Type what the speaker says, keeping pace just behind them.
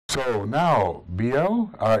So now, BL,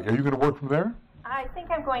 are you going to work from there? I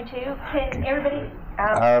think I'm going to. Can everybody...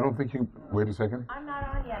 I don't think you... Wait a second. I'm not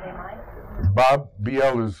on yet, am I? Bob,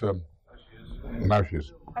 BL is... now she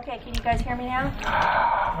is. Okay, can you guys hear me now?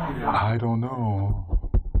 I don't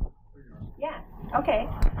know. Yeah, okay.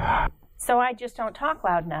 So I just don't talk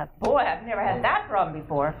loud enough. Boy, I've never had that problem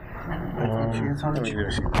before. Yeah.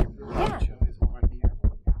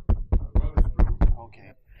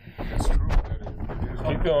 Okay. That's true.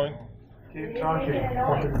 Keep going. Keep talking.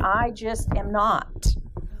 I just am not.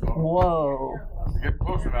 Whoa. Get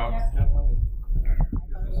close enough.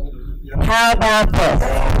 How about this?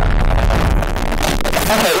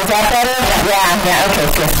 Okay, is that better? Yeah, okay,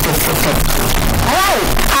 good. All right.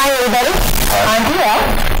 Hi, everybody. I'm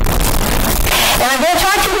BL. And I'm going to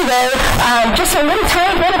talk to you today just a little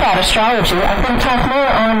tiny bit about astrology. I'm going to talk more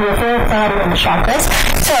on the etheric body and the chakras,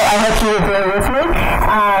 so I hope you will bear with me.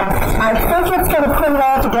 I think it's going to put it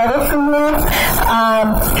all together for you,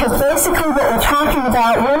 because basically what we're talking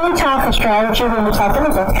about when we talk astrology, when we talk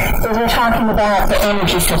anything, is we're talking about the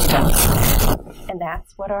energy system. And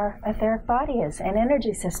that's what our etheric body is, an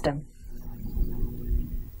energy system.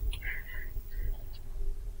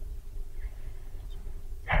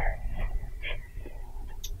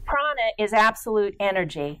 Prana is absolute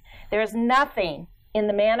energy. There is nothing in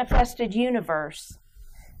the manifested universe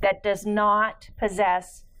that does not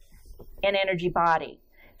possess an energy body.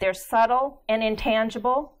 They're subtle and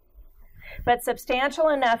intangible, but substantial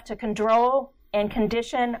enough to control and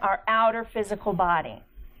condition our outer physical body.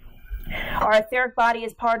 Our etheric body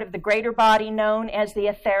is part of the greater body known as the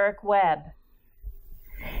etheric web,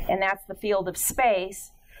 and that's the field of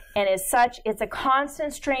space. And as such, it's a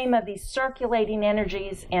constant stream of these circulating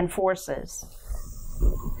energies and forces.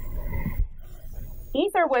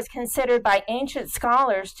 Ether was considered by ancient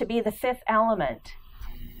scholars to be the fifth element.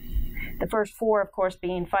 The first four, of course,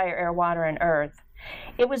 being fire, air, water, and earth.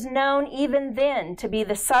 It was known even then to be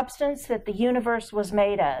the substance that the universe was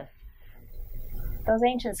made of. Those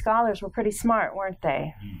ancient scholars were pretty smart, weren't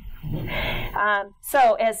they?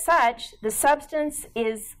 So, as such, the substance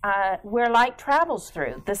is where light travels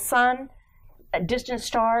through. The sun, distant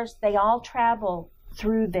stars, they all travel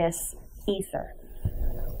through this ether.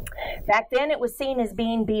 Back then, it was seen as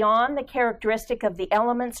being beyond the characteristic of the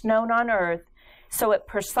elements known on earth, so it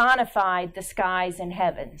personified the skies and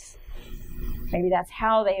heavens. Maybe that's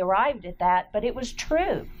how they arrived at that, but it was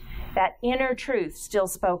true. That inner truth still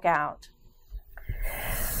spoke out.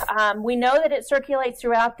 We know that it circulates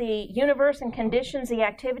throughout the universe and conditions the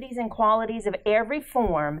activities and qualities of every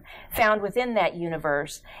form found within that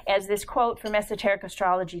universe, as this quote from Esoteric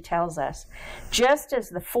Astrology tells us. Just as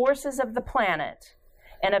the forces of the planet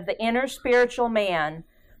and of the inner spiritual man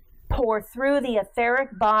pour through the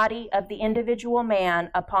etheric body of the individual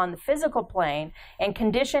man upon the physical plane and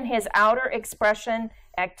condition his outer expression,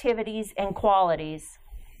 activities, and qualities,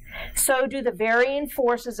 so do the varying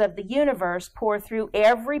forces of the universe pour through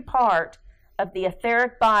every part of the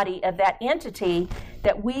etheric body of that entity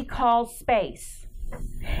that we call space,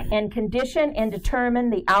 and condition and determine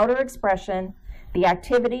the outer expression, the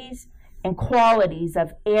activities, and qualities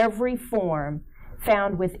of every form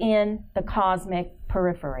found within the cosmic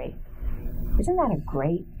periphery. Isn't that a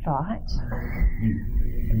great thought?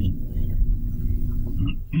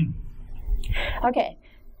 Okay.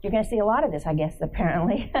 You're going to see a lot of this, I guess,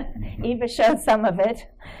 apparently. Eva showed some of it.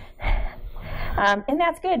 And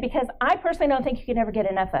that's good, because I personally don't think you can ever get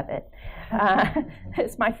enough of it.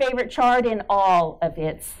 It's my favorite chart in all of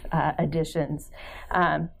its editions.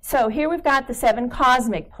 So here we've got the 7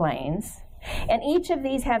 cosmic planes, and each of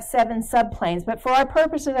these have 7 subplanes. But for our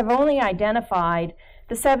purposes, I've only identified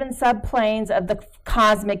the 7 subplanes of the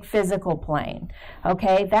cosmic physical plane.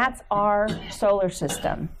 Okay, that's our solar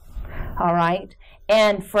system. All right.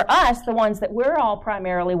 And for us, the ones that we're all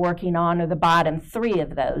primarily working on are the bottom 3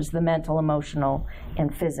 of those, the mental, emotional,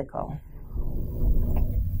 and physical.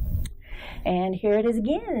 And here it is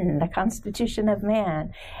again, the Constitution of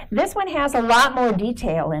Man. This one has a lot more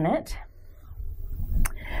detail in it.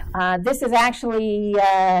 This is actually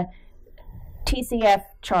TCF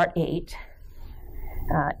Chart 8.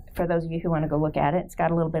 For those of you who want to go look at it, it's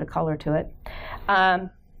got a little bit of color to it.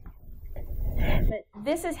 But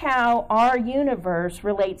this is how our universe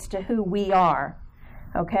relates to who we are,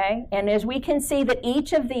 okay? And as we can see that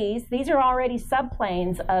each of these are already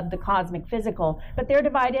subplanes of the cosmic physical, but they're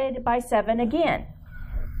divided by 7 again.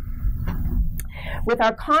 With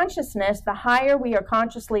our consciousness, the higher we are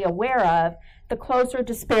consciously aware of, the closer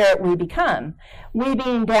to spirit we become. We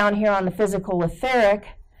being down here on the physical etheric,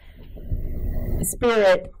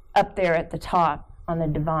 spirit up there at the top on the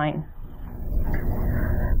divine.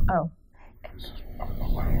 Oh.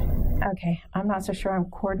 Okay, I'm not so sure I'm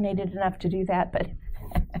coordinated enough to do that, but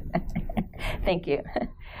thank you.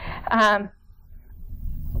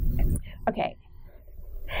 Okay.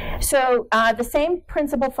 So the same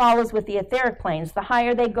principle follows with the etheric planes. The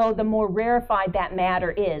higher they go, the more rarefied that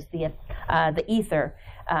matter is, the ether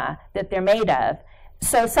that they're made of.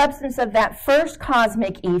 So substance of that first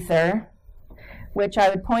cosmic ether, which I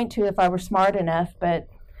would point to if I were smart enough, but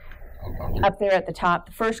up there at the top,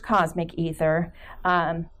 the first cosmic ether,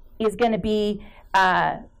 is going to be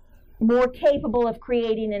more capable of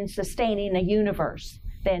creating and sustaining a universe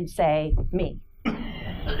than, say, me,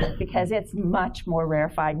 because it's much more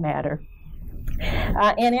rarefied matter.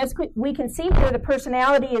 And as we can see here, the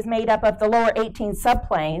personality is made up of the lower 18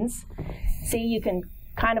 subplanes. See, you can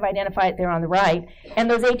kind of identify it there on the right. And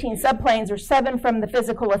those 18 subplanes are 7 from the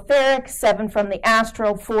physical etheric, 7 from the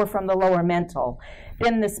astral, 4 from the lower mental.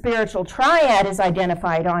 Then the spiritual triad is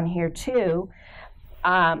identified on here too,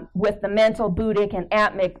 with the mental, buddhic, and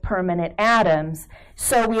atmic permanent atoms.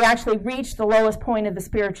 So we actually reach the lowest point of the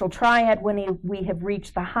spiritual triad when we have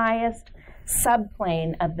reached the highest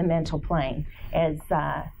subplane of the mental plane, as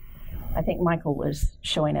I think Michael was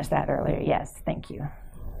showing us that earlier. Yes, thank you.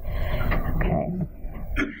 Okay.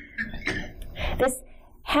 This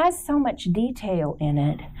has so much detail in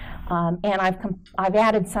it, and I've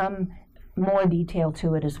added some more detail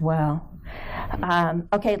to it as well.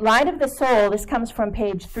 Okay, Light of the Soul, this comes from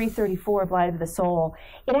page 334 of Light of the Soul.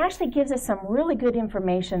 It actually gives us some really good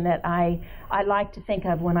information that I like to think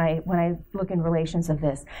of when I look in relations of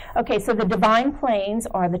this. Okay, so the divine planes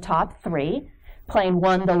are the top 3. Plane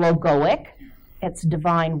 1, the logoic, it's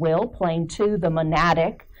divine will. Plane 2, the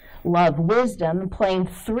monadic, love, wisdom. Plane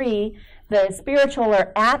 3, the spiritual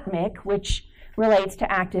or atmic, which relates to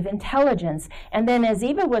active intelligence. And then, as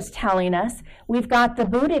Eva was telling us, we've got the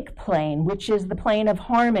Buddhic plane, which is the plane of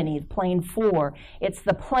harmony, plane 4. It's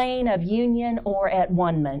the plane of union or at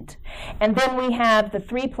one-ment. And then we have the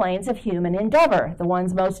 3 planes of human endeavor, the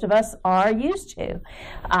ones most of us are used to.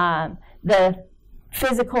 The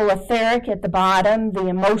physical etheric at the bottom, the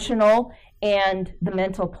emotional, and the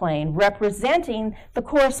mental plane, representing the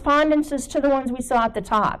correspondences to the ones we saw at the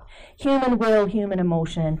top: human will, human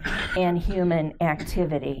emotion, and human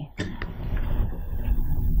activity.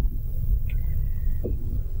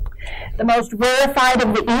 The most rarefied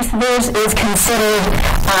of the ethers is considered,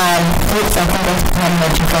 oops, I think I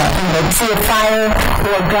mentioned that. The sea of fire,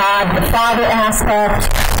 or God, the Father aspect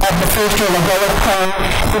of the first or logoic plane.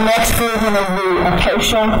 The next version is the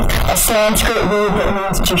acacia, a Sanskrit word that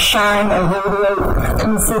means to shine or radiate. Let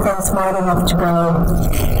me see if I'm smart enough to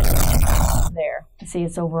go there. See,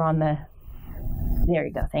 it's over on the, there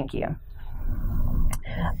you go, thank you.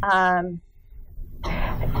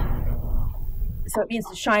 So it means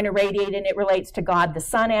to shine or radiate, and it relates to God, the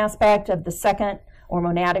sun aspect of the second or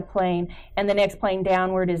monadic plane. And the next plane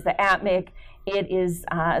downward is the atmic. It is,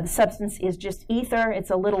 the substance is just ether. It's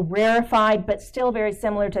a little rarefied, but still very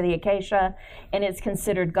similar to the acacia, and it's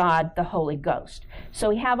considered God, the Holy Ghost. So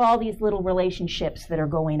we have all these little relationships that are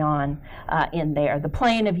going on in there. The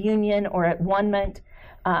plane of union or at one-ment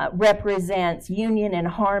represents union and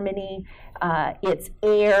harmony. It's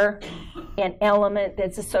air, an element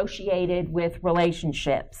that's associated with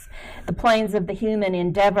relationships. The planes of the human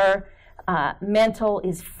endeavor, mental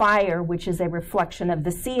is fire, which is a reflection of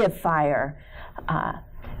the sea of fire.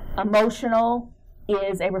 Emotional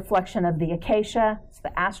is a reflection of the acacia, it's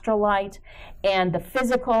the astral light, and the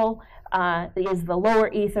physical is the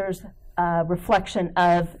lower ethers, reflection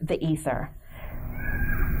of the ether.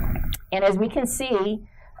 And as we can see,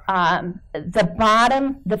 the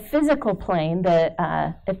bottom, the physical plane,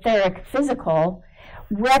 the etheric physical,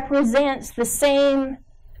 represents the same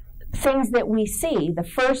things that we see. The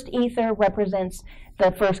first ether represents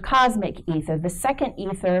the first cosmic ether. The second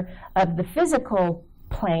ether of the physical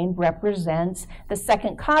plane represents the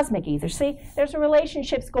second cosmic ether. See, there's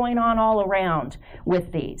relationships going on all around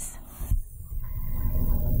with these.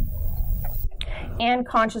 And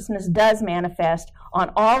consciousness does manifest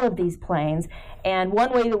on all of these planes. And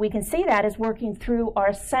one way that we can see that is working through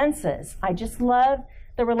our senses. I just love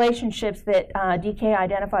the relationships that DK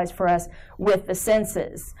identifies for us with the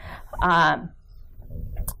senses.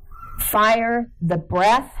 Fire, the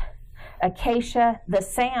breath; acacia, the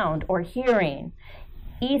sound or hearing;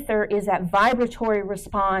 ether is that vibratory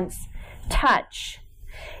response, touch;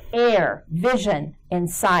 air, vision and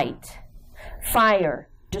sight; fire,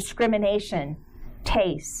 discrimination,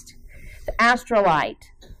 taste; the astrolite,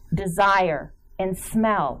 desire and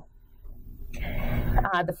smell.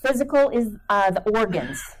 The physical is the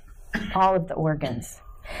organs, all of the organs.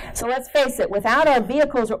 So let's face it, without our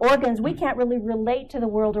vehicles or organs, we can't really relate to the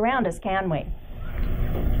world around us, can we?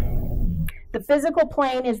 The physical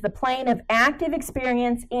plane is the plane of active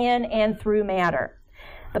experience in and through matter.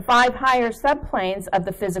 The 5 higher subplanes of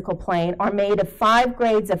the physical plane are made of 5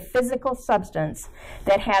 grades of physical substance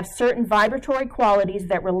that have certain vibratory qualities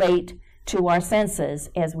that relate to our senses,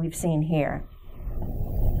 as we've seen here.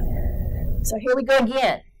 So here we go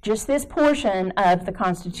again, just this portion of the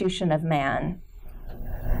constitution of man.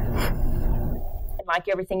 And like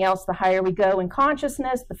everything else, the higher we go in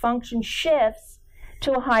consciousness, the function shifts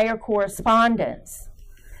to a higher correspondence.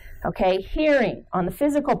 Okay, hearing on the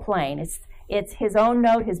physical plane, it's his own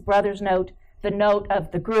note, his brother's note, the note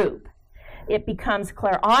of the group. It becomes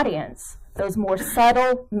clairaudience, those more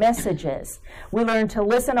subtle messages. We learn to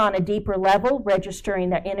listen on a deeper level, registering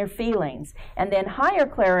their inner feelings. And then higher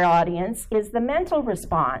clairaudience is the mental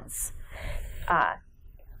response.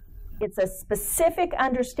 It's a specific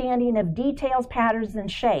understanding of details, patterns, and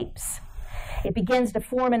shapes. It begins to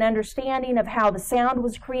form an understanding of how the sound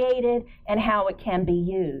was created and how it can be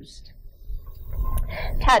used.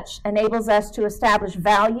 Touch enables us to establish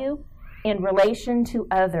value in relation to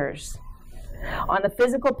others. On the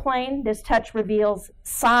physical plane, this touch reveals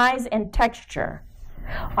size and texture.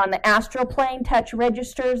 On the astral plane, touch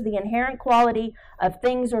registers the inherent quality of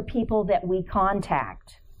things or people that we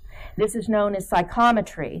contact. This is known as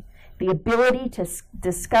psychometry, the ability to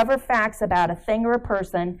discover facts about a thing or a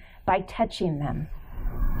person by touching them.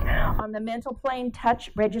 On the mental plane, touch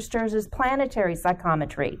registers as planetary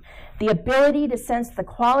psychometry, the ability to sense the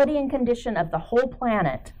quality and condition of the whole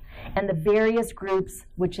planet and the various groups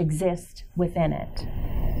which exist within it.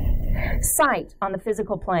 Sight on the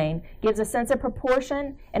physical plane gives a sense of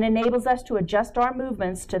proportion and enables us to adjust our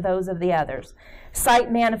movements to those of the others.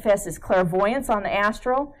 Sight manifests as clairvoyance on the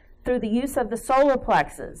astral through the use of the solar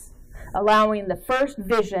plexus, allowing the first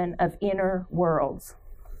vision of inner worlds.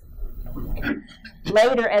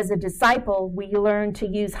 Later, as a disciple, we learn to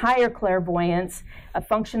use higher clairvoyance, a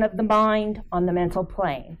function of the mind on the mental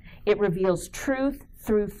plane. It reveals truth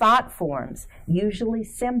through thought forms, usually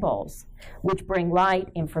symbols, which bring light,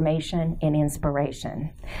 information, and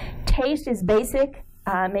inspiration. Taste is basic,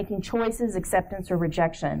 making choices, acceptance, or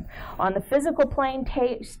rejection. On the physical plane,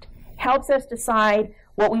 taste helps us decide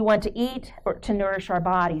what we want to eat or to nourish our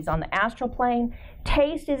bodies. On the astral plane,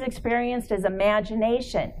 taste is experienced as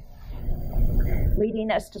imagination,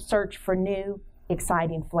 leading us to search for new,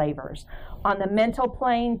 exciting flavors. On the mental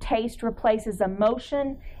plane, taste replaces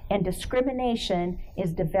emotion, and discrimination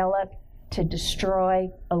is developed to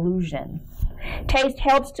destroy illusion. Taste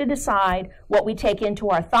helps to decide what we take into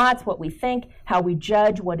our thoughts, what we think, how we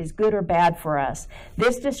judge what is good or bad for us.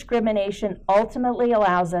 This discrimination ultimately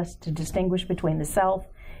allows us to distinguish between the self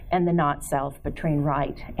and the not self, between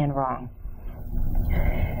right and wrong.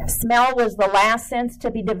 Smell was the last sense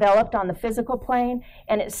to be developed on the physical plane,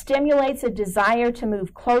 and it stimulates a desire to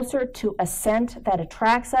move closer to a scent that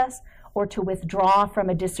attracts us or to withdraw from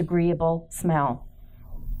a disagreeable smell.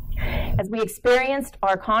 As we experienced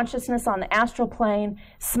our consciousness on the astral plane,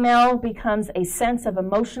 smell becomes a sense of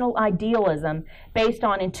emotional idealism based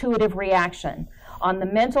on intuitive reaction. On the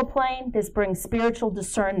mental plane, this brings spiritual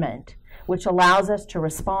discernment, which allows us to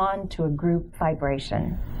respond to a group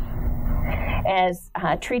vibration. As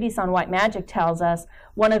Treatise on White Magic tells us,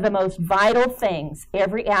 one of the most vital things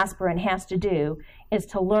every aspirant has to do is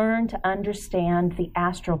to learn to understand the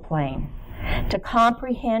astral plane, to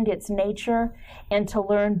comprehend its nature, and to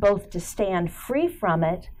learn both to stand free from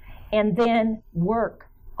it and then work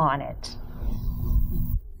on it.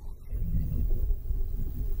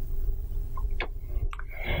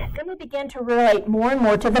 Then we begin to relate more and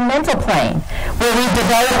more to the mental plane, where we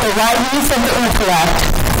develop the right use of the intellect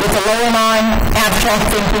with the lower mind, abstract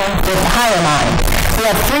thinking with the higher mind. We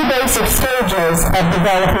have 3 basic stages of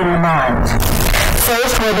developing the mind.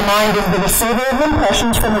 First, where the mind is the receiver of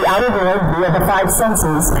impressions from the outer world via the 5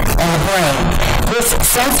 senses and the brain. This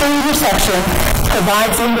sensory reception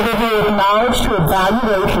provides the individual with knowledge to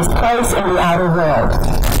evaluate his place in the outer world.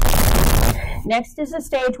 Next is the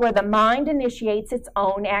stage where the mind initiates its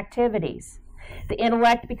own activities. The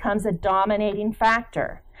intellect becomes a dominating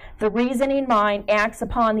factor. The reasoning mind acts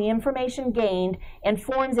upon the information gained and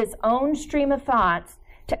forms its own stream of thoughts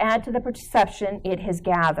to add to the perception it has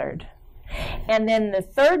gathered. And then the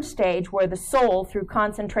third stage, where the soul, through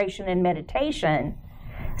concentration and meditation,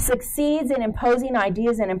 succeeds in imposing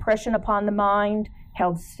ideas and impression upon the mind,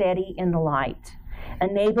 held steady in the light,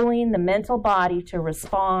 enabling the mental body to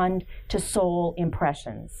respond to soul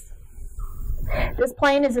impressions. This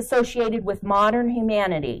plane is associated with modern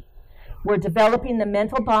humanity, where developing the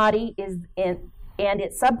mental body and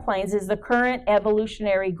its subplanes is the current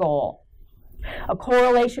evolutionary goal. A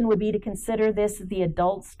correlation would be to consider this the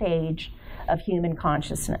adult stage of human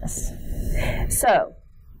consciousness. So,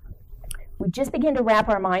 we just begin to wrap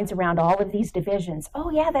our minds around all of these divisions. Oh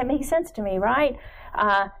yeah, that makes sense to me, right?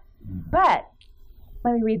 But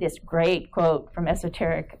let me read this great quote from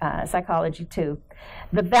Esoteric Psychology 2.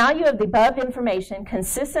 The value of the above information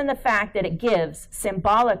consists in the fact that it gives,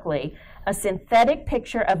 symbolically, a synthetic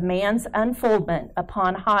picture of man's unfoldment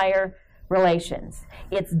upon higher relations.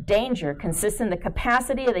 Its danger consists in the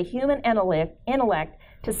capacity of the human intellect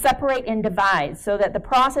to separate and divide, so that the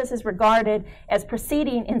process is regarded as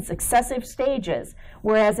proceeding in successive stages,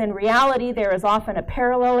 whereas in reality there is often a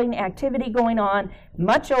paralleling activity going on,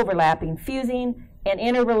 much overlapping, fusing, and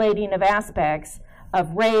interrelating of aspects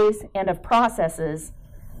of rays and of processes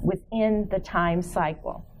within the time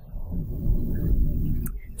cycle.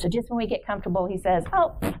 So just when we get comfortable, he says,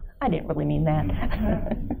 oh, I didn't really mean that.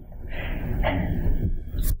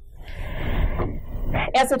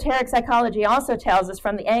 Esoteric psychology also tells us,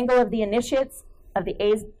 from the angle of the initiates of the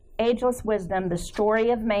ageless wisdom, the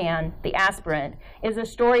story of man, the aspirant, is a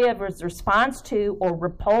story of his response to or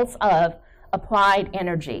repulse of applied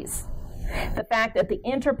energies. The fact that the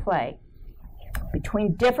interplay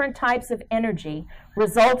between different types of energy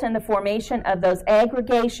result in the formation of those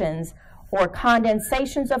aggregations or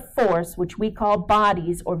condensations of force, which we call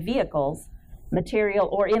bodies or vehicles, material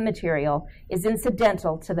or immaterial, is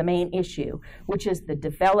incidental to the main issue, which is the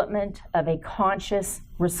development of a conscious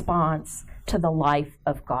response to the life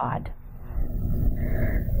of God.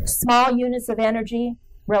 Small units of energy,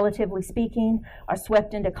 relatively speaking, are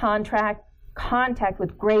swept into contact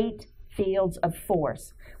with great fields of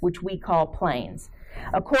force, which we call planes.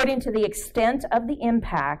 According to the extent of the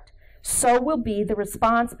impact, so will be the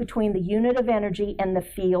response between the unit of energy and the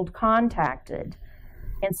field contacted.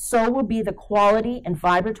 And so will be the quality and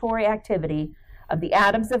vibratory activity of the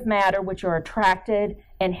atoms of matter which are attracted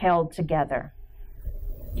and held together.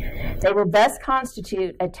 They will thus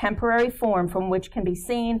constitute a temporary form from which can be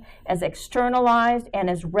seen as externalized and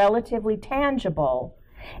as relatively tangible,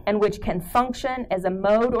 and which can function as a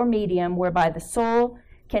mode or medium whereby the soul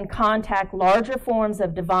can contact larger forms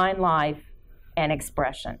of divine life and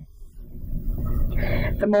expression.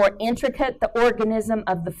 The more intricate the organism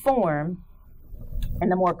of the form,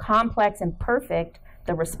 and the more complex and perfect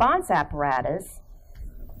the response apparatus,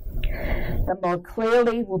 the more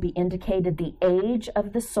clearly will be indicated the age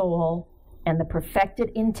of the soul and the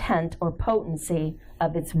perfected intent or potency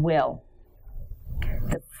of its will.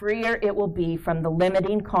 The freer it will be from the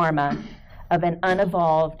limiting karma of an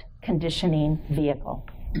unevolved conditioning vehicle.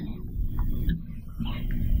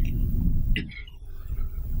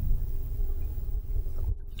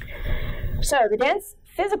 So the dense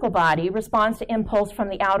physical body responds to impulse from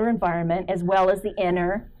the outer environment as well as the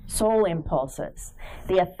inner soul impulses.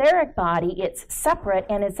 The etheric body, it's separate,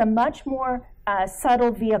 and it's a much more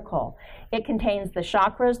subtle vehicle. It contains the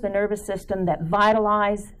chakras, the nervous system that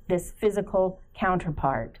vitalize this physical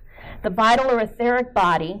counterpart. The vital or etheric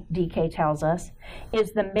body, DK tells us,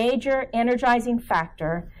 is the major energizing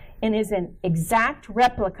factor and is an exact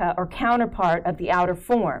replica or counterpart of the outer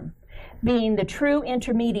form, being the true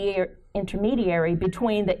intermediary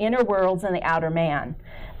between the inner worlds and the outer man.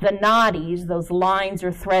 The nadis, those lines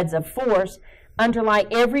or threads of force, underlie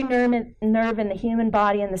every nerve in the human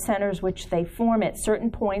body, and the centers which they form at certain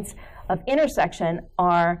points of intersection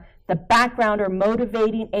are the background or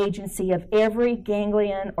motivating agency of every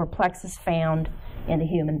ganglion or plexus found in the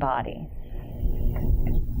human body.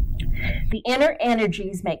 The inner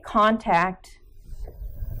energies make contact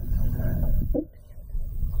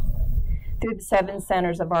through the 7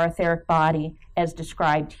 centers of our etheric body as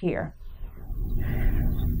described here.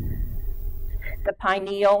 The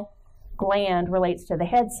pineal gland relates to the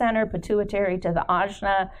head center, pituitary to the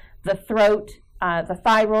ajna, the throat, the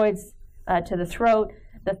thyroids to the throat,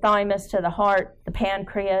 the thymus to the heart, the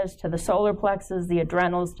pancreas to the solar plexus, the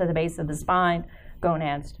adrenals to the base of the spine,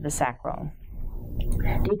 gonads to the sacrum.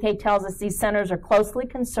 DK tells us these centers are closely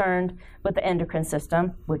concerned with the endocrine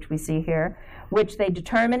system, which we see here, which they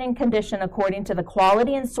determine and condition according to the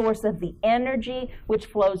quality and source of the energy which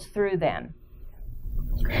flows through them.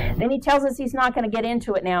 Then he tells us he's not going to get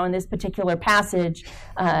into it now in this particular passage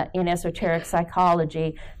in esoteric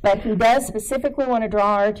psychology, but he does specifically want to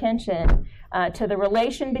draw our attention to the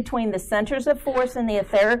relation between the centers of force in the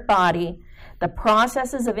etheric body, the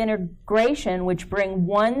processes of integration which bring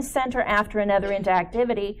one center after another into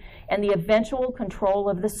activity, and the eventual control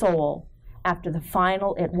of the soul after the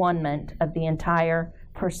final at-one-ment of the entire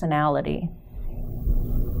personality.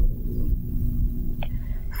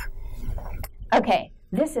 Okay,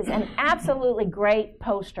 This is an absolutely great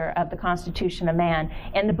poster of the Constitution of Man.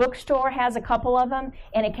 And the bookstore has a couple of them,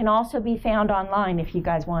 and it can also be found online if you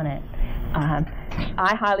guys want it.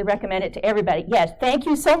 I highly recommend it to everybody. Yes, thank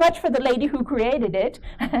you so much for the lady who created it.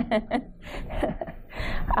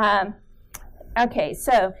 Okay,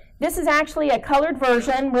 so this is actually a colored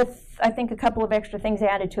version with, I think, a couple of extra things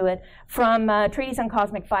added to it from Treatise on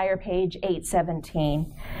Cosmic Fire, page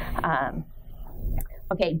 817.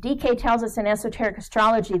 Okay, DK tells us in esoteric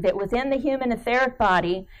astrology that within the human etheric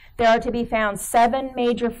body, there are to be found 7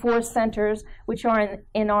 major force centers, which are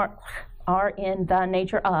in the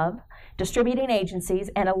nature of distributing agencies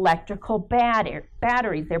and electrical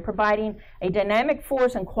batteries. They're providing a dynamic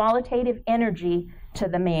force and qualitative energy to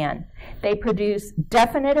the man. They produce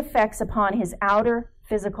definite effects upon his outer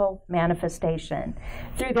physical manifestation.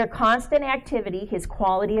 Through their constant activity, his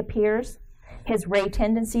quality appears, his ray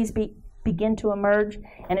tendencies begin to emerge,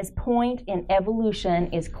 and his point in evolution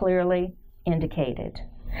is clearly indicated.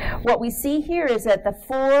 What we see here is that the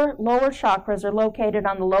 4 lower chakras are located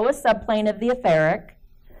on the lowest subplane of the etheric,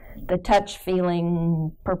 the touch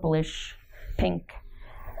feeling purplish pink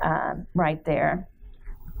right there.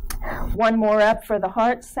 1 more up for the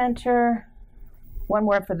heart center, 1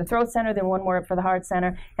 more up for the throat center, then 1 more up for the heart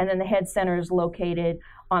center, and then the head center is located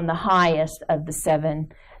on the highest of the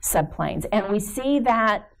 7 subplanes. And we see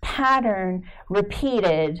that pattern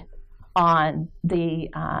repeated on the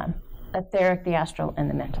etheric, the astral, and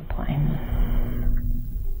the mental plane.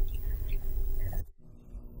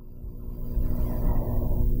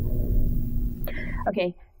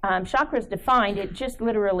 Okay, chakras defined, it just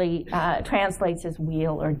literally translates as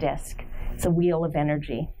wheel or disc. It's a wheel of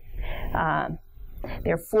energy.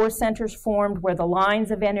 There are 4 centers formed where the lines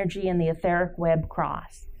of energy in the etheric web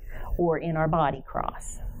cross, or in our body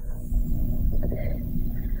cross.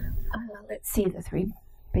 Let's see the 3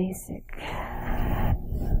 basic.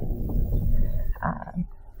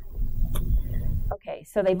 Okay,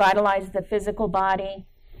 so they vitalize the physical body.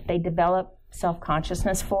 They develop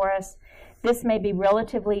self-consciousness for us. This may be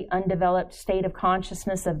relatively undeveloped state of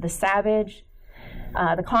consciousness of the savage,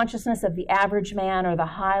 the consciousness of the average man, or the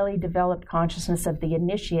highly developed consciousness of the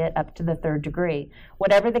initiate up to the 3rd degree.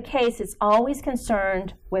 Whatever the case, it's always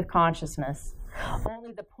concerned with consciousness.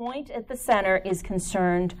 Only the point at the center is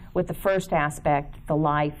concerned with the first aspect, the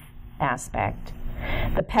life aspect.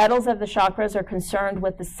 The petals of the chakras are concerned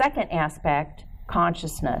with the second aspect,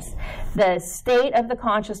 consciousness. The state of the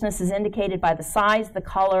consciousness is indicated by the size, the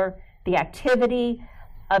color, the activity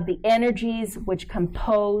of the energies which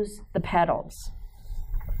compose the petals.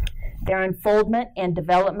 Their unfoldment and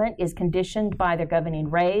development is conditioned by their governing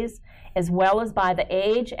rays, as well as by the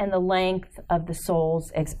age and the length of the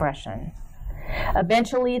soul's expression.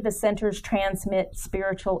 Eventually, the centers transmit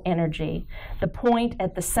spiritual energy. The point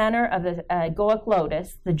at the center of the egoic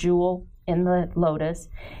lotus, the jewel in the lotus,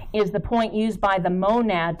 is the point used by the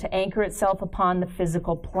monad to anchor itself upon the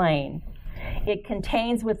physical plane. It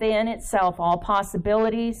contains within itself all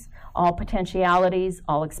possibilities, all potentialities,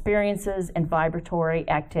 all experiences, and vibratory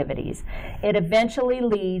activities. It eventually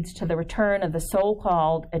leads to the return of the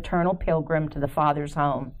so-called eternal pilgrim to the Father's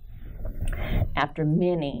home after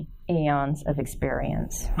many aeons of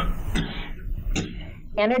experience.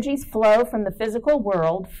 Energies flow from the physical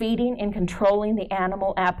world, feeding and controlling the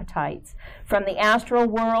animal appetites. From the astral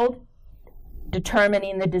world,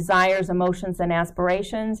 determining the desires, emotions, and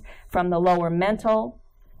aspirations. From the lower mental,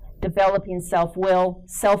 developing self-will,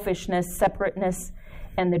 selfishness, separateness,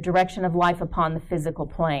 and the direction of life upon the physical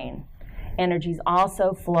plane. Energies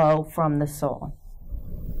also flow from the soul.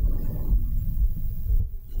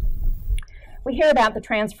 We hear about the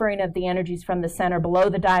transferring of the energies from the center below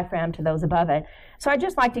the diaphragm to those above it. So I'd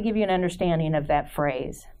just like to give you an understanding of that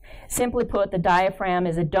phrase. Simply put, the diaphragm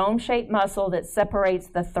is a dome-shaped muscle that separates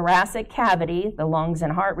the thoracic cavity, the lungs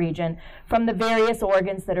and heart region, from the various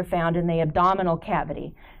organs that are found in the abdominal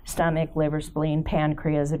cavity, stomach, liver, spleen,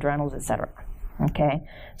 pancreas, adrenals, etc. Okay?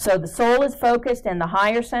 So the soul is focused in the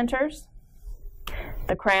higher centers,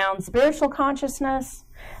 the crown, spiritual consciousness,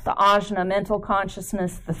 the ajna, mental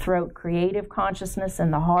consciousness, the throat, creative consciousness,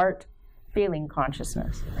 and the heart, feeling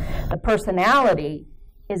consciousness. The personality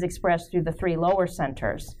is expressed through the 3 lower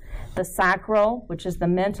centers. The sacral, which is the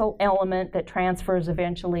mental element that transfers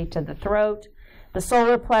eventually to the throat. The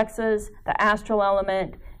solar plexus, the astral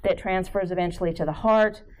element that transfers eventually to the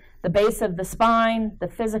heart. The base of the spine, the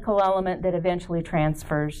physical element that eventually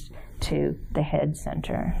transfers to the head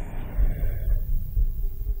center.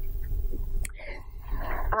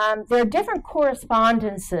 There are different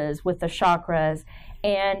correspondences with the chakras,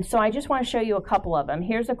 And so I just want to show you a couple of them.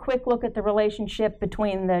 Here's a quick look at the relationship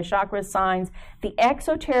between the chakra signs, the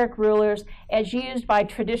exoteric rulers as used by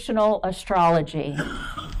traditional astrology.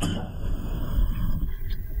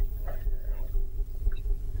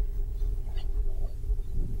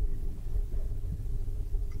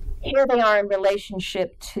 Here they are in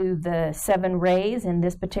relationship to the 7 rays. In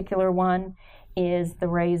this particular one is the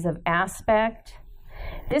rays of aspect.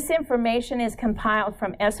 This information is compiled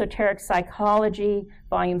from Esoteric Psychology,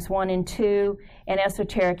 Volumes 1 and 2, and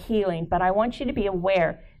Esoteric Healing. But I want you to be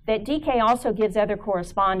aware that DK also gives other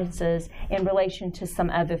correspondences in relation to some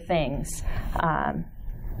other things.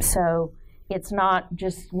 So it's not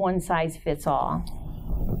just one size fits all.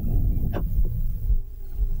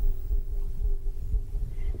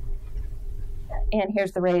 And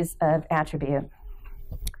here's the rays of attribute.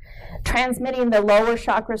 Transmitting the lower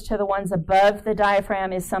chakras to the ones above the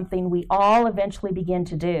diaphragm is something we all eventually begin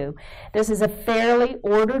to do. This is a fairly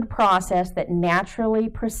ordered process that naturally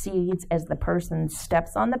proceeds as the person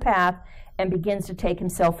steps on the path and begins to take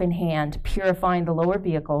himself in hand, purifying the lower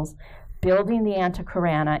vehicles, building the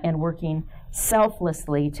antakarana, and working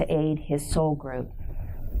selflessly to aid his soul group.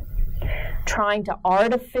 Trying to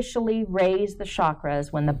artificially raise the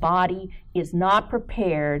chakras when the body is not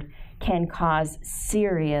prepared can cause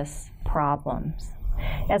serious problems.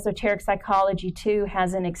 Esoteric Psychology, too,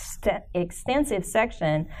 has an extensive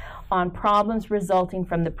section on problems resulting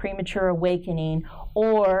from the premature awakening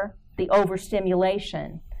or the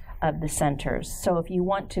overstimulation of the centers. So if you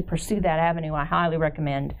want to pursue that avenue, I highly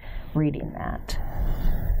recommend reading that.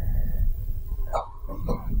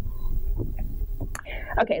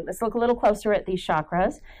 Okay, let's look a little closer at these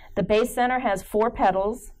chakras. The base center has 4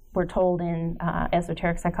 petals, we're told in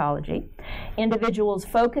Esoteric Psychology. Individuals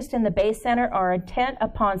focused in the base center are intent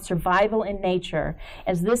upon survival in nature,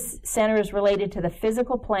 as this center is related to the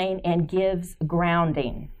physical plane and gives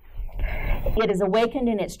grounding. It is awakened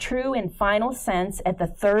in its true and final sense at the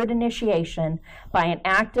 3rd initiation by an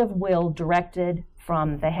act of will directed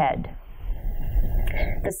from the head.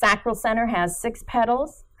 The sacral center has 6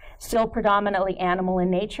 petals. Still predominantly animal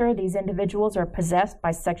in nature, these individuals are possessed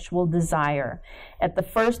by sexual desire. At the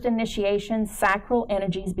 1st initiation, sacral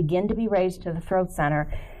energies begin to be raised to the throat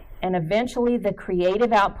center, and eventually the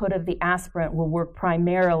creative output of the aspirant will work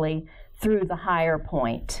primarily through the higher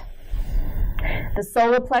point. The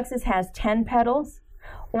solar plexus has 10 petals.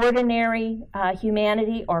 Ordinary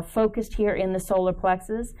humanity are focused here in the solar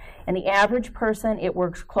plexus, and the average person, it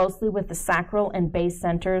works closely with the sacral and base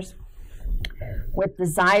centers, with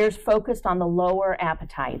desires focused on the lower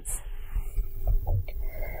appetites.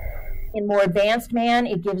 In more advanced man,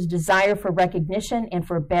 it gives desire for recognition and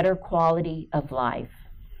for better quality of life.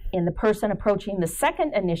 In the person approaching the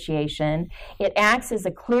 2nd initiation, it acts as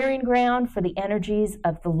a clearing ground for the energies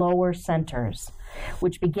of the lower centers,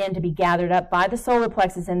 which begin to be gathered up by the solar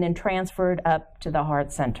plexus and then transferred up to the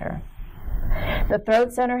heart center. The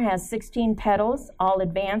throat center has 16 petals. All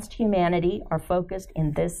advanced humanity are focused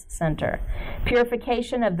in this center.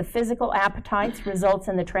 Purification of the physical appetites results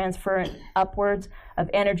in the transfer upwards of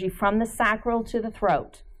energy from the sacral to the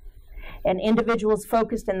throat. And individuals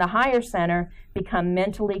focused in the higher center become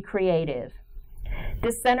mentally creative.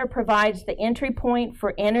 This center provides the entry point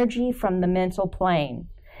for energy from the mental plane.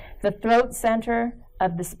 The throat center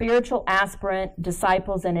of the spiritual aspirant,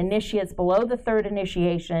 disciples, and initiates below the 3rd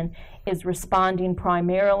initiation is responding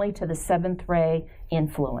primarily to the 7th ray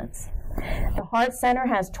influence. The heart center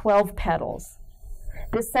has 12 petals.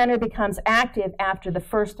 This center becomes active after the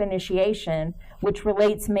 1st initiation, which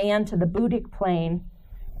relates man to the Buddhic plane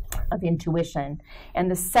of intuition and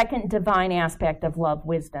the 2nd divine aspect of love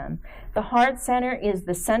wisdom. The heart center is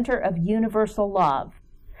the center of universal love.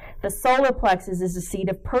 The solar plexus is the seat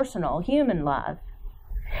of personal human love.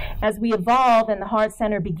 As we evolve and the heart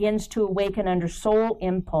center begins to awaken under soul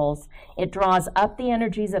impulse, it draws up the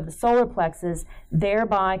energies of the solar plexus,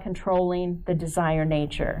 thereby controlling the desire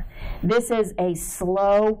nature. This is a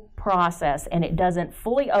slow process, and it doesn't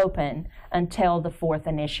fully open until the 4th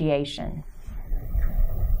initiation.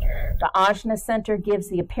 The Ajna center gives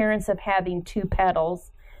the appearance of having 2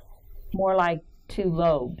 petals, more like 2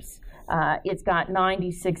 lobes. It's got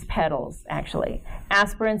 96 petals, actually.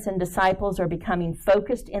 Aspirants and disciples are becoming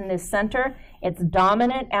focused in this center. It's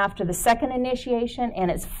dominant after the 2nd initiation,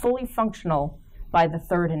 and it's fully functional by the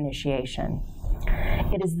 3rd initiation.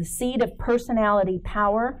 It is the seat of personality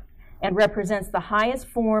power and represents the highest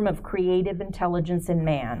form of creative intelligence in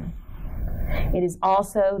man. It is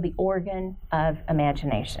also the organ of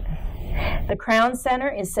imagination. The crown center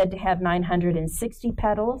is said to have 960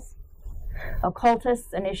 petals.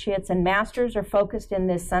 Occultists, initiates, and masters are focused in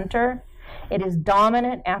this center. It is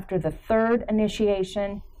dominant after the third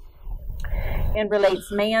initiation and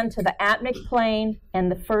relates man to the atmic plane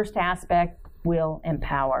and the first aspect, will and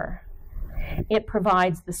power. It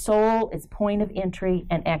provides the soul its point of entry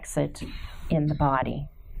and exit in the body.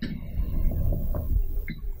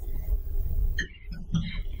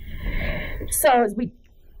 So as we,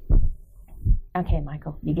 okay,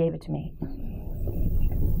 Michael, you gave it to me.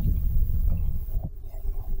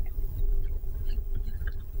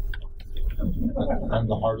 And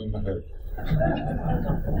the heart and the head.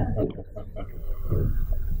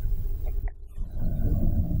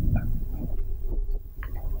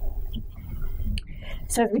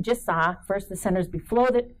 So as we just saw, first the centers below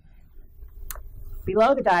the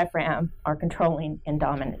diaphragm are controlling and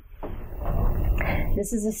dominant.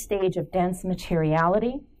 This is a stage of dense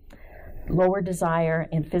materiality, lower desire,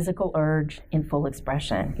 and physical urge in full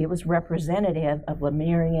expression. It was representative of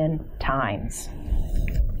Lemurian times.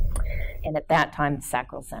 And at that time, the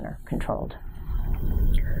sacral center controlled.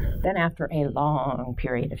 Then after a long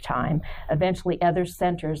period of time, eventually other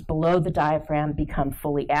centers below the diaphragm become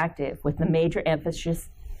fully active, with the major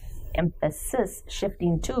emphasis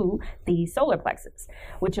shifting to the solar plexus,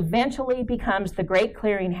 which eventually becomes the great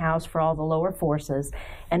clearinghouse for all the lower forces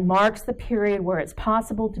and marks the period where it's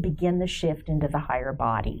possible to begin the shift into the higher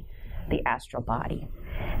body, the astral body.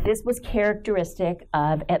 This was characteristic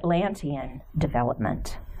of Atlantean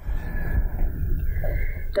development.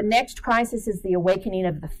 The next crisis is the awakening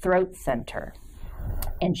of the throat center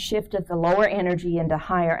and shift of the lower energy into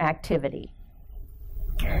higher activity.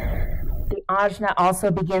 The ajna also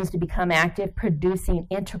begins to become active, producing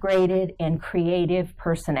integrated and creative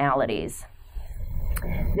personalities.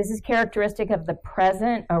 This is characteristic of the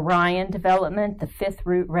present Orion development, the fifth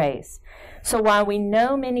root race. So while we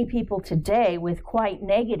know many people today with quite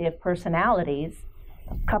negative personalities,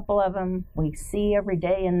 a couple of them we see every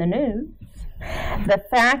day in the news, the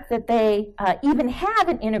fact that they even have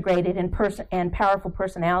an integrated and powerful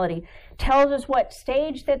personality tells us what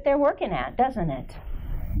stage that they're working at, doesn't it?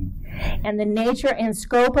 And the nature and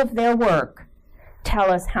scope of their work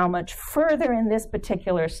tell us how much further in this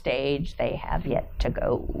particular stage they have yet to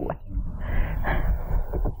go.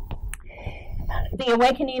 The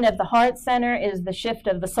awakening of the heart center is the shift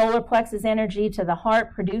of the solar plexus energy to the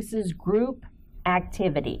heart, produces group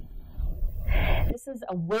activity. This is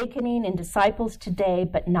awakening in disciples today,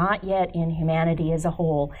 but not yet in humanity as a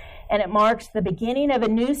whole. And it marks the beginning of a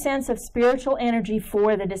new sense of spiritual energy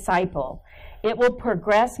for the disciple. It will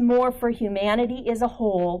progress more for humanity as a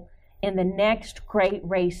whole in the next great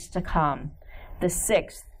race to come, the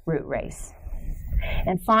sixth root race.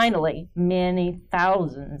 And finally, many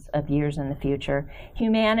thousands of years in the future,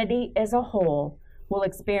 humanity as a whole will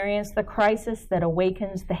experience the crisis that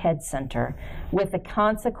awakens the head center, with the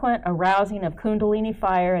consequent arousing of Kundalini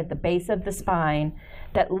fire at the base of the spine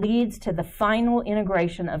that leads to the final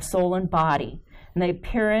integration of soul and body and the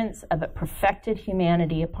appearance of a perfected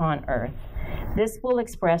humanity upon earth. This will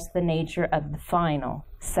express the nature of the final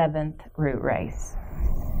seventh root race.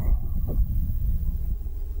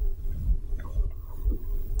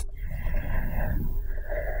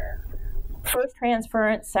 First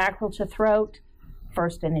transference, sacral to throat.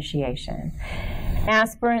 First initiation.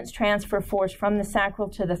 Aspirants transfer force from the sacral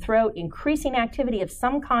to the throat, increasing activity of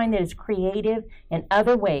some kind that is creative in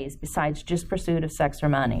other ways besides just pursuit of sex or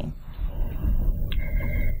money.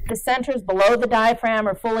 The centers below the diaphragm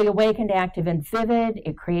are fully awakened, active, and vivid.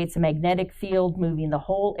 It creates a magnetic field moving the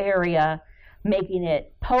whole area, making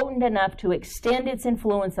it potent enough to extend its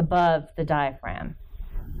influence above the diaphragm.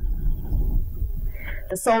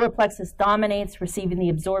 The solar plexus dominates, receiving the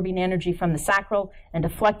absorbing energy from the sacral and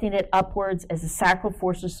deflecting it upwards as the sacral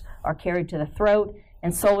forces are carried to the throat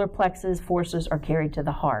and solar plexus forces are carried to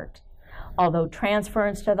the heart. Although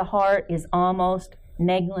transference to the heart is almost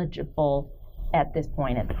negligible at this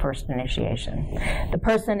point at the first initiation. The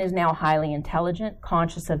person is now highly intelligent,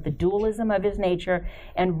 conscious of the dualism of his nature,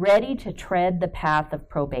 and ready to tread the path of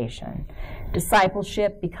probation.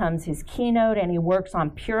 Discipleship becomes his keynote, and he works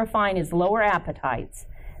on purifying his lower appetites,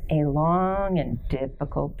 a long and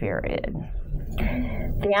difficult period.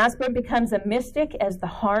 The aspirant becomes a mystic as the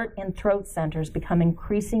heart and throat centers become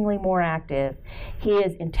increasingly more active. He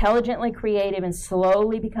is intelligently creative and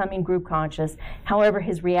slowly becoming group conscious. However,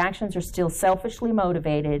 his reactions are still selfishly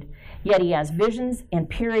motivated, yet he has visions and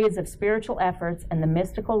periods of spiritual efforts, and the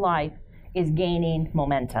mystical life is gaining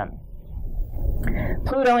momentum.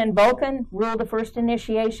 Pluto and Vulcan rule the first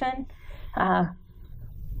initiation.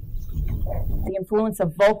 The influence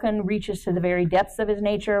of Vulcan reaches to the very depths of his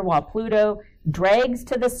nature, while Pluto drags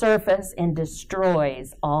to the surface and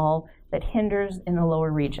destroys all that hinders in the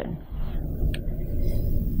lower region.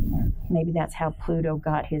 Maybe that's how Pluto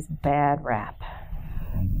got his bad rap.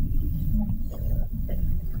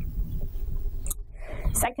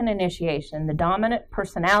 Second initiation, the dominant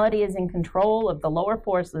personality is in control of the lower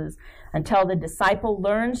forces until the disciple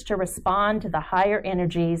learns to respond to the higher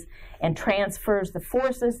energies and transfers the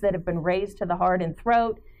forces that have been raised to the heart and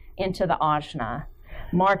throat into the ajna,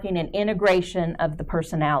 marking an integration of the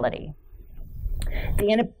personality. The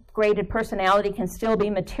integrated personality can still be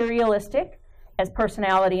materialistic, as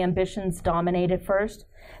personality ambitions dominate at first,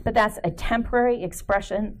 but that's a temporary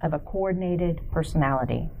expression of a coordinated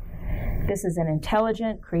personality. This is an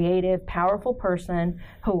intelligent, creative, powerful person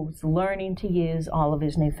who's learning to use all of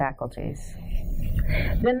his new faculties.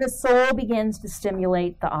 Then the soul begins to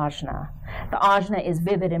stimulate the ajna. The ajna is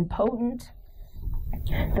vivid and potent.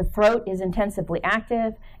 The throat is intensively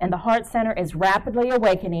active, and the heart center is rapidly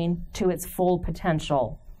awakening to its full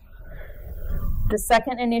potential. The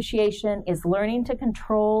second initiation is learning to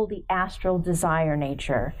control the astral desire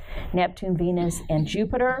nature. Neptune, Venus, and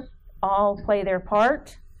Jupiter all play their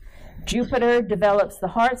part. Jupiter develops the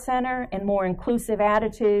heart center and more inclusive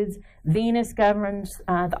attitudes. Venus governs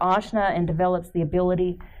the ajna and develops the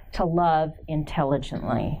ability to love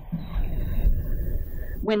intelligently.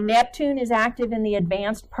 When Neptune is active in the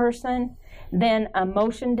advanced person, then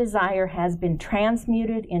emotion desire has been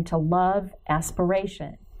transmuted into love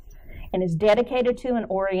aspiration and is dedicated to and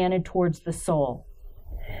oriented towards the soul.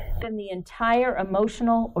 Then the entire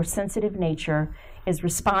emotional or sensitive nature is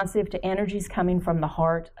responsive to energies coming from the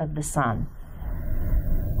heart of the sun.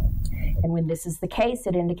 And when this is the case,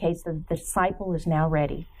 it indicates that the disciple is now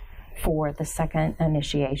ready for the second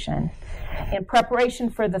initiation. In preparation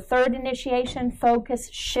for the third initiation, focus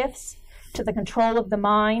shifts to the control of the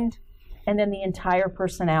mind and then the entire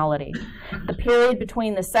personality. The period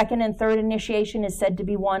between the second and third initiation is said to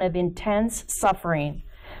be one of intense suffering,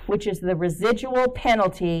 which is the residual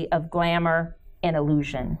penalty of glamour and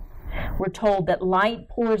illusion. We're told that light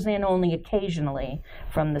pours in only occasionally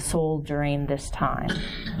from the soul during this time.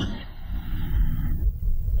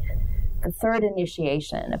 The third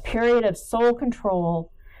initiation, a period of soul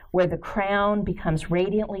control where the crown becomes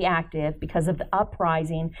radiantly active because of the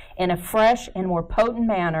uprising in a fresh and more potent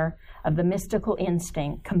manner of the mystical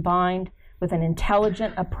instinct combined with an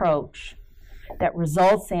intelligent approach that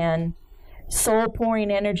results in soul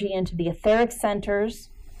pouring energy into the etheric centers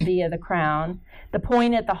via the crown, the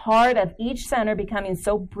point at the heart of each center becoming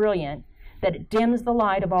so brilliant that it dims the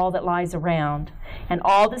light of all that lies around, and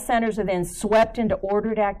all the centers are then swept into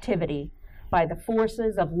ordered activity by the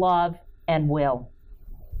forces of love and will.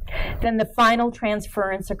 Then the final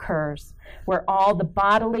transference occurs, where all the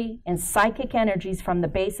bodily and psychic energies from the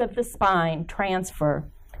base of the spine transfer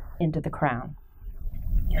into the crown.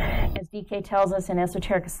 As DK tells us in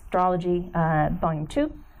Esoteric Astrology,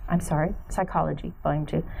 Psychology, Volume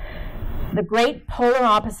 2, the great polar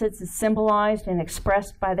opposites is symbolized and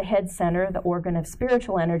expressed by the head center, the organ of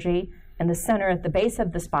spiritual energy, and the center at the base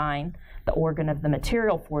of the spine, the organ of the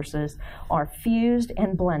material forces, are fused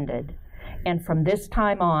and blended. And from this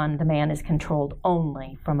time on, the man is controlled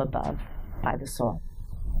only from above by the soul.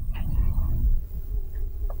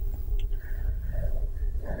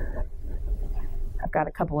 I've got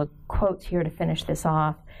a couple of quotes here to finish this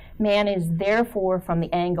off. Man is therefore, from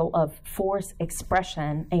the angle of force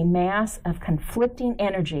expression, a mass of conflicting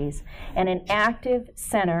energies and an active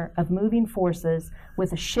center of moving forces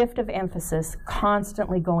with a shift of emphasis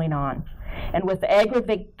constantly going on, and with the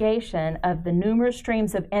aggregation of the numerous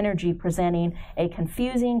streams of energy presenting a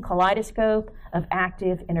confusing kaleidoscope of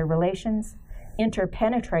active interrelations,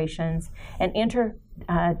 interpenetrations, and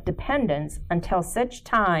interdependence until such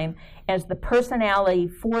time as the personality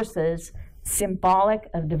forces symbolic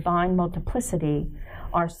of divine multiplicity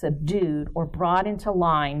are subdued or brought into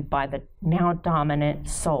line by the now dominant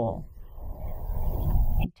soul.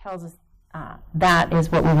 He tells us that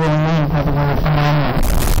is what we really mean by the word alignment.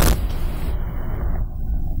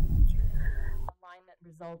 Alignment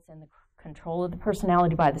results in the control of the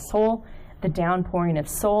personality by the soul, the downpouring of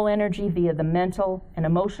soul energy via the mental and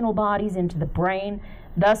emotional bodies into the brain,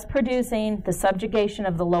 thus producing the subjugation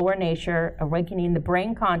of the lower nature, awakening the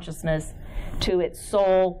brain consciousness to its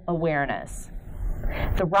soul awareness.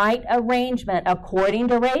 The right arrangement, according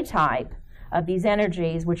to ray type, of these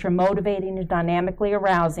energies, which are motivating and dynamically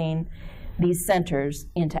arousing these centers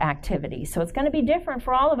into activity. So it's going to be different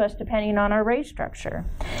for all of us depending on our ray structure.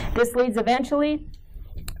 This leads eventually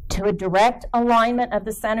to a direct alignment of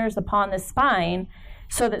the centers upon the spine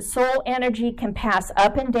so that soul energy can pass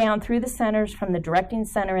up and down through the centers from the directing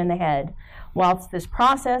center in the head. Whilst this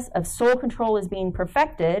process of soul control is being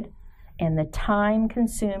perfected, and the time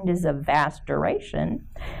consumed is of vast duration,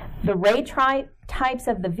 The ray types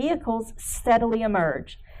of the vehicles steadily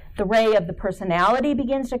emerge. The ray of the personality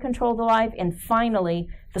begins to control the life, and finally,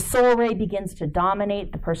 the soul ray begins to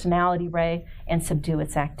dominate the personality ray and subdue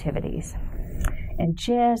its activities. And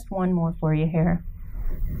just one more for you here.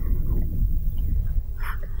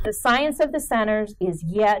 The science of the centers is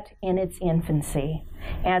yet in its infancy,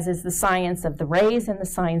 as is the science of the rays and the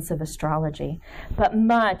science of astrology. But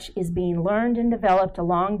much is being learned and developed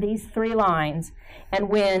along these three lines, and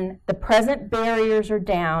when the present barriers are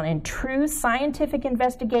down and true scientific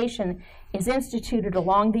investigation is instituted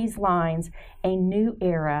along these lines, a new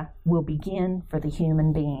era will begin for the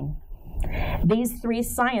human being. These three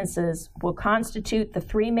sciences will constitute the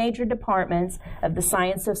three major departments of the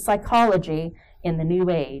science of psychology in the New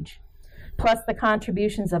Age, plus the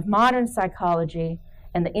contributions of modern psychology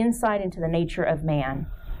and the insight into the nature of man,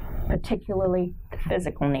 particularly the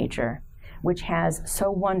physical nature, which has so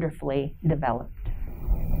wonderfully developed.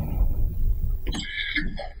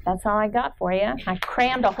 That's all I got for you. I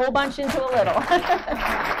crammed a whole bunch into a little.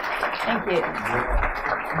 Thank you.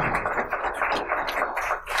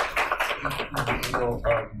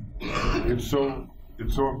 It's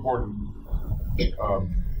so important.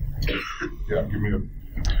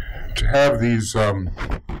 To have these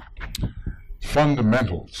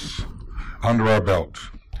fundamentals under our belt.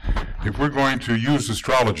 If we're going to use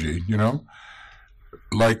astrology,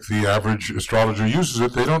 like the average astrologer uses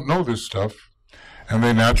it, they don't know this stuff, and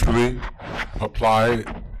they naturally apply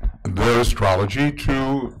their astrology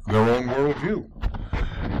to their own worldview.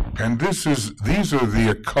 And these are the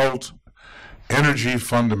occult energy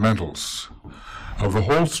fundamentals of the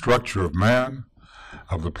whole structure of man,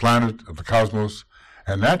 of the planet, of the cosmos,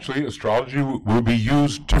 and naturally astrology will be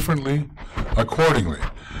used differently accordingly.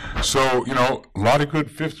 So, a lot of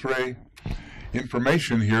good fifth ray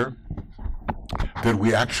information here that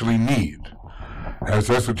we actually need. As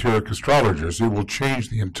esoteric astrologers, it will change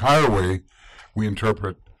the entire way we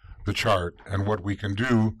interpret the chart and what we can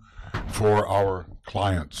do for our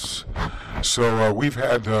clients. So we've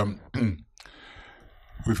had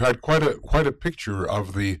quite a picture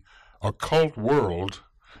of the occult world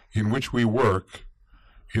in which we work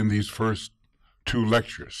in these first two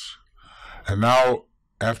lectures. And now,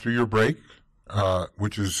 after your break,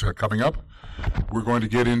 which is coming up, we're going to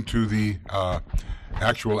get into the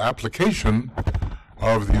actual application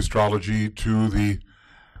of the astrology to the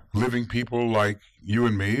living people like you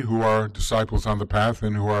and me who are disciples on the path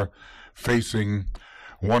and who are facing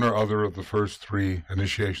one or other of the first three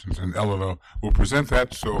initiations. And Eleanor will present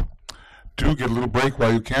that, so do get a little break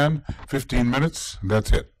while you can, 15 minutes, and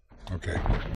that's it. Okay.